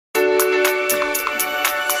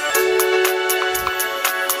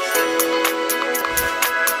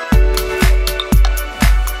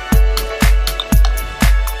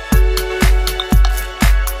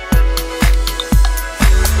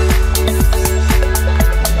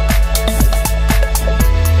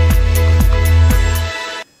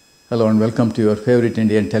Hello and welcome to your favorite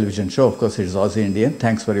Indian television show. Of course, it's Aussie Indian.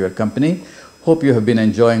 Thanks for your company. Hope you have been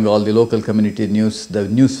enjoying all the local community news, the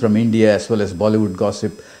news from India as well as Bollywood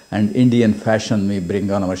gossip and Indian fashion we bring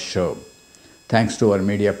on our show. Thanks to our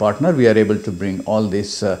media partner, we are able to bring all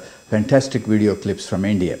these fantastic video clips from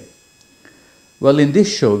India. Well, in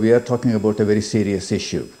this show, we are talking about a very serious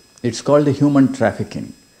issue. It's called the human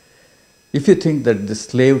trafficking. If you think that the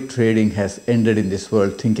slave trading has ended in this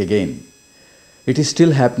world, think again. It is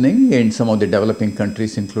still happening in some of the developing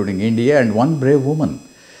countries, including India, and one brave woman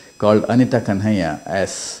called Anita Kanhaiya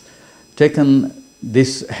has taken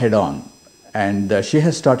this head on, and she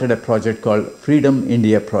has started a project called Freedom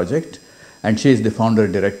India Project, and she is the founder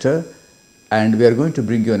director, and we are going to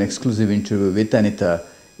bring you an exclusive interview with Anita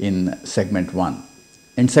in segment 1.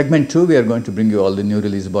 In segment 2, we are going to bring you all the new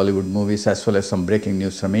release Bollywood movies as well as some breaking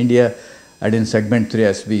news from India. And in segment 3,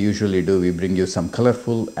 as we usually do, we bring you some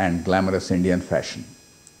colorful and glamorous Indian fashion.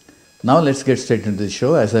 Now let's get straight into the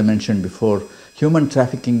show. As I mentioned before, human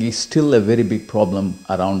trafficking is still a very big problem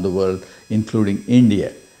around the world, including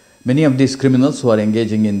India. Many of these criminals who are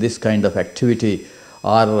engaging in this kind of activity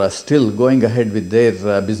are still going ahead with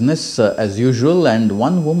their business as usual. And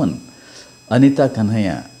one woman, Anita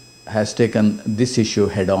Kanhaiya, has taken this issue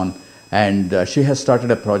head on, and she has started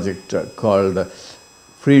a project called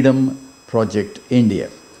Freedom Project India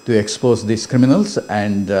to expose these criminals,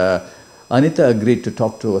 and Anita agreed to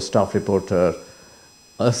talk to a staff reporter,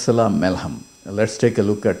 Ursula Melham. Let's take a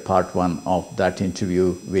look at part 1 of that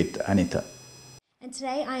interview with Anita. And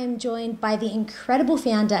today I am joined by the incredible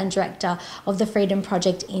founder and director of the Freedom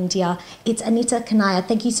Project India. It's Anita Kanhaiya.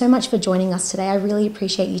 Thank you so much for joining us today. I really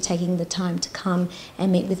appreciate you taking the time to come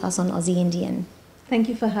and meet with us on Aussie Indian. Thank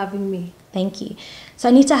you for having me. Thank you. So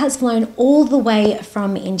Anita has flown all the way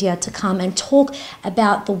from India to come and talk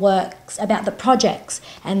about the works, about the projects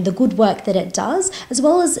and the good work that it does, as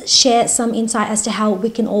well as share some insight as to how we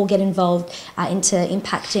can all get involved into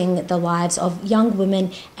impacting the lives of young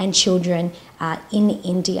women and children in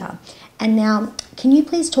India. And now, can you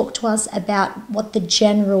please talk to us about what the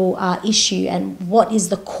general issue and what is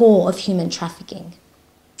the core of human trafficking?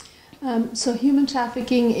 So human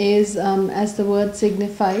trafficking is, as the word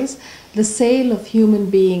signifies, the sale of human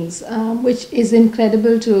beings, which is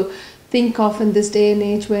incredible to think of in this day and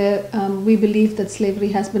age where we believe that slavery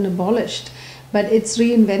has been abolished, but it's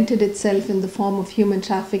reinvented itself in the form of human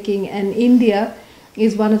trafficking. And India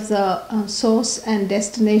is one of the source and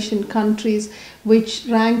destination countries which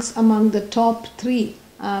ranks among the top 3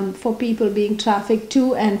 for people being trafficked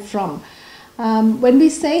to and from. When we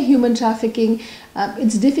say human trafficking,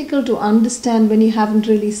 it's difficult to understand when you haven't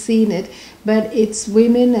really seen it, but it's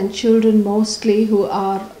women and children mostly who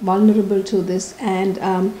are vulnerable to this and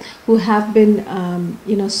who have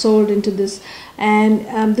been sold into this.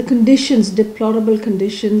 And the conditions, deplorable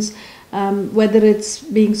conditions, whether it's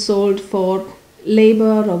being sold for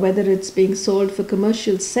labor or whether it's being sold for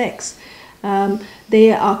commercial sex,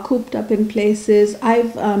 they are cooped up in places.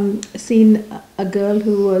 I've seen a girl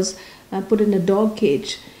who was put in a dog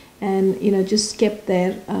cage and just kept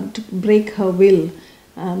there to break her will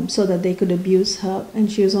so that they could abuse her,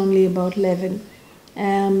 and she was only about 11.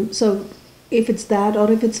 So if it's that,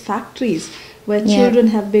 or if it's factories where children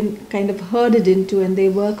have been kind of herded into and they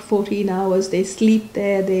work 14 hours, they sleep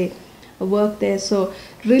there, they work there, so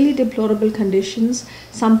really deplorable conditions,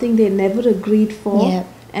 something they never agreed for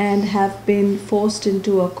and have been forced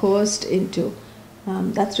into or coerced into.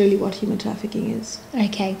 That's really what human trafficking is.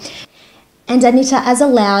 Okay. And Anita, as a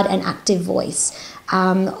loud and active voice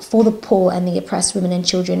for the poor and the oppressed women and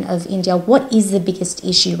children of India, what is the biggest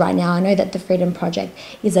issue right now? I know that the Freedom Project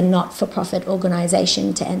is a not-for-profit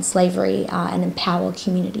organisation to end slavery and empower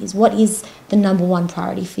communities. What is the #1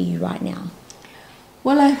 priority for you right now?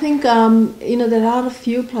 Well, I think, there are a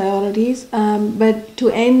few priorities, but to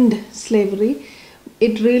end slavery,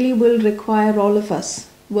 it really will require all of us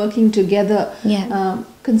working together,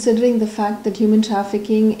 considering the fact that human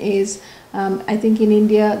trafficking is, I think in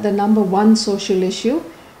India, the #1 social issue.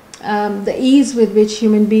 The ease with which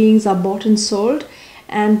human beings are bought and sold,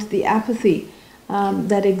 and the apathy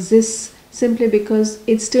that exists simply because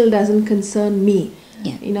it still doesn't concern me.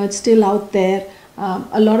 It's still out there.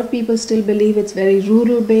 A lot of people still believe it's very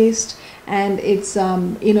rural based, and it's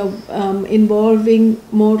involving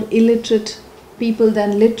more illiterate people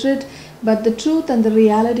than literate. But the truth and the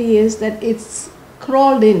reality is that it's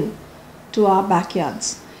crawled in to our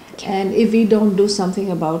backyards. And if we don't do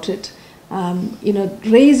something about it,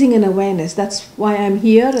 raising an awareness, that's why I'm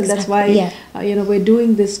here, and that's why we're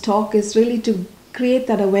doing this talk, is really to create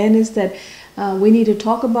that awareness that we need to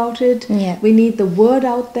talk about it. We need the word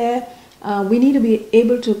out there, we need to be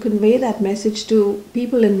able to convey that message to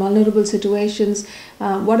people in vulnerable situations.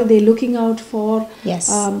 What are they looking out for? Yes.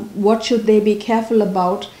 What should they be careful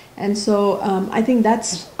about? And so I think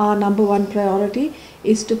that's our number one priority,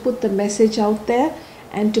 is to put the message out there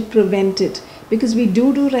and to prevent it. Because we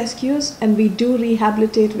do rescues and we do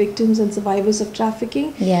rehabilitate victims and survivors of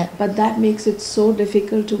trafficking. Yeah. But that makes it so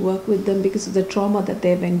difficult to work with them because of the trauma that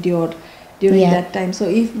they've endured during that time. So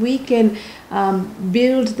if we can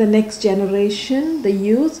build the next generation, the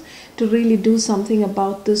youth, to really do something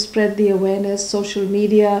about this, spread the awareness, social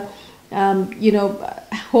media,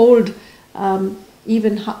 hold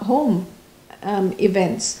even home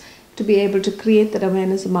events, to be able to create that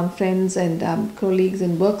awareness among friends and colleagues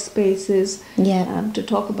in workspaces, to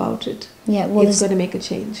talk about it. Yeah, well, it's going to make a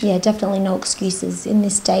change. Yeah, definitely no excuses in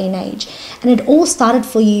this day and age. And it all started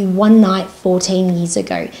for you one night 14 years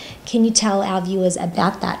ago. Can you tell our viewers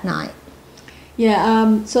about that night?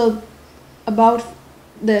 Yeah, so about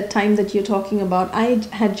the time that you're talking about, I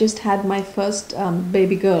had just had my first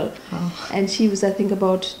baby girl. And she was, I think,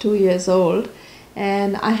 about 2 years old.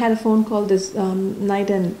 And I had a phone call this night,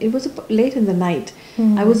 and it was late in the night.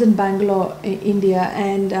 I was in Bangalore, India,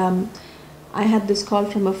 and I had this call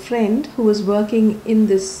from a friend who was working in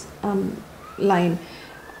this line,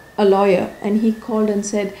 a lawyer, and he called and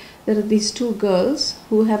said there are these two girls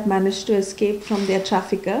who have managed to escape from their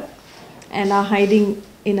trafficker and are hiding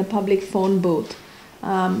in a public phone booth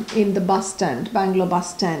in the bus stand, Bangalore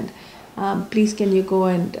bus stand. Please can you go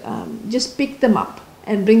and just pick them up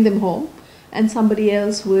and bring them home, and somebody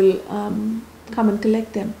else will come and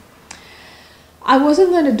collect them. I wasn't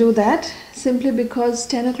going to do that simply because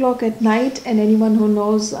 10 o'clock at night, and anyone who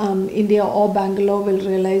knows India or Bangalore will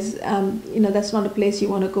realize, that's not a place you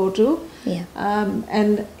want to go to. Yeah.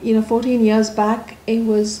 And 14 years back, it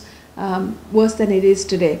was worse than it is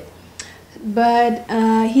today. But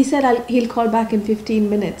he said he'll call back in 15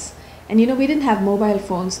 minutes. And we didn't have mobile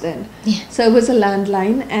phones then. Yeah. So it was a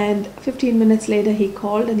landline, and 15 minutes later he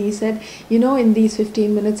called and he said, in these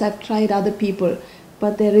 15 minutes I've tried other people,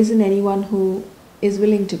 but there isn't anyone who is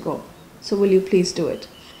willing to go. So will you please do it?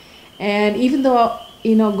 And even though,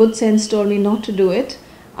 good sense told me not to do it,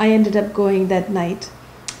 I ended up going that night.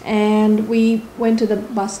 And we went to the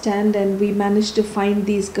bus stand and we managed to find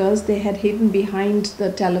these girls. They had hidden behind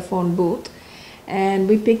the telephone booth. And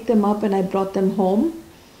we picked them up and I brought them home.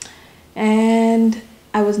 And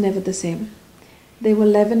I was never the same. They were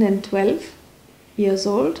 11 and 12 years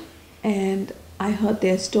old, and I heard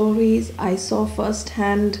their stories. I saw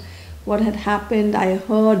firsthand what had happened. I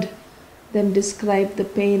heard them describe the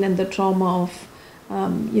pain and the trauma of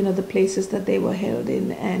the places that they were held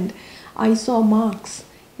in, and I saw marks.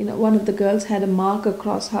 One of the girls had a mark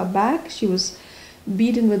across her back. She was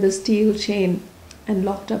beaten with a steel chain and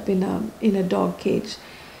locked up in a dog cage,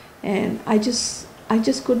 and I just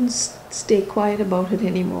couldn't stay quiet about it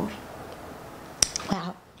anymore.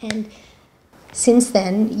 Wow. And since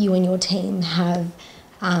then, you and your team have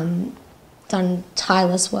done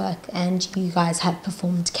tireless work, and you guys have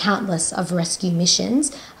performed countless of rescue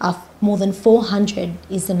missions. More than 400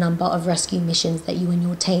 is the number of rescue missions that you and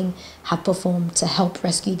your team have performed to help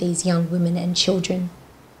rescue these young women and children.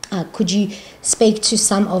 Could you speak to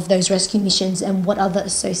some of those rescue missions and what are the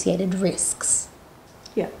associated risks?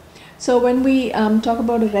 Yeah. So when we talk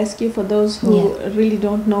about a rescue, for those who really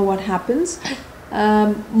don't know what happens,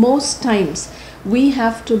 most times we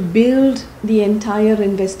have to build the entire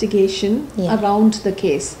investigation around the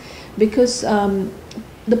case, because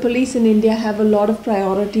the police in India have a lot of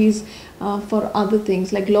priorities for other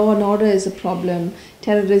things, like law and order is a problem,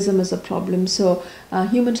 terrorism is a problem. So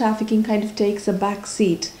human trafficking kind of takes a back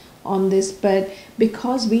seat on this, but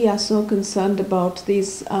because we are so concerned about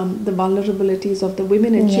these the vulnerabilities of the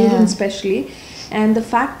women and children especially, and the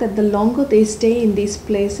fact that the longer they stay in these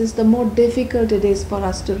places, the more difficult it is for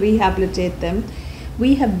us to rehabilitate them,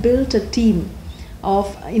 we have built a team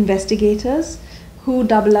of investigators who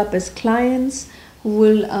double up as clients, who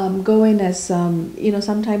will go in as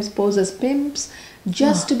sometimes pose as pimps,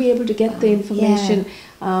 just to be able to get the information.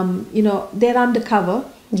 They're undercover.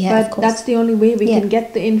 But that's the only way we can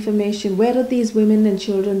get the information. Where are these women and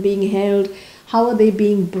children being held? How are they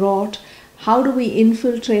being brought? How do we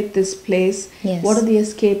infiltrate this place? What are the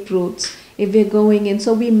escape routes if we're going in?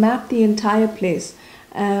 So we map the entire place.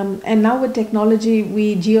 And now with technology,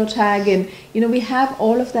 we geotag, and we have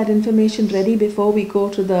all of that information ready before we go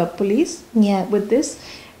to the police with this.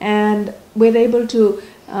 And we're able to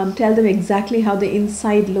tell them exactly how the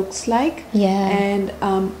inside looks like, and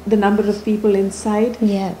the number of people inside.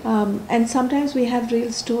 And sometimes we have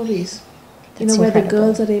real stories, where the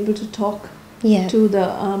girls are able to talk Yeah. to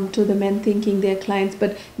the men thinking they're clients,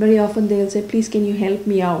 but very often they'll say, please can you help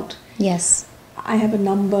me out? Yes. I have a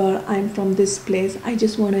number, I'm from this place, I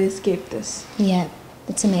just want to escape this. Yeah,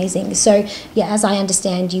 that's amazing. So, yeah, as I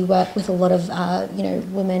understand, you work with a lot of,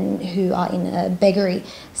 women who are in a beggary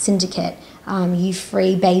syndicate. You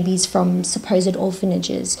free babies from supposed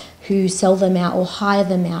orphanages who sell them out or hire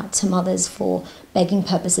them out to mothers for begging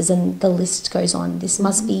purposes, and the list goes on. This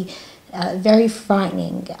must be very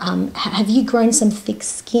frightening. Have you grown some thick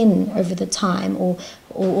skin over the time,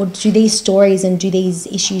 or do these stories and do these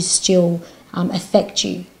issues still affect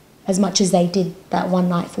you as much as they did that one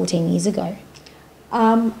night 14 years ago?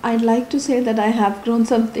 I'd like to say that I have grown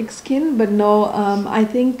some thick skin, but no, I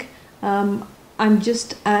think I'm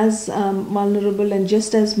just as vulnerable and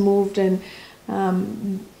just as moved and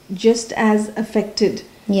just as affected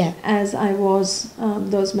as I was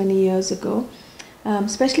those many years ago,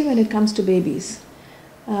 especially when it comes to babies.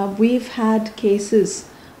 We've had cases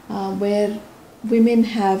where women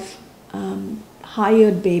have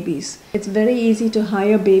hired babies. It's very easy to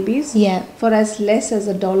hire babies for as less as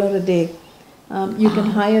 $1 a day. You can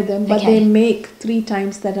hire them, but they make 3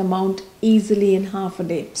 times that amount easily in half a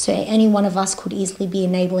day. So any one of us could easily be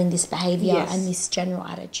enabling this behavior and this general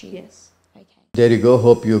attitude. Yes. Okay. There you go.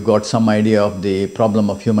 Hope you got some idea of the problem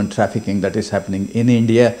of human trafficking that is happening in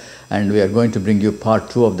India, and we are going to bring you part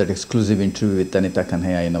 2 of that exclusive interview with Anita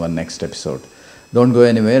Kanhaiya in our next episode. Don't go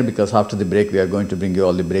anywhere, because after the break we are going to bring you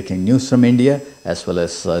all the breaking news from India as well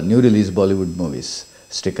as new release Bollywood movies.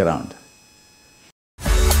 Stick around.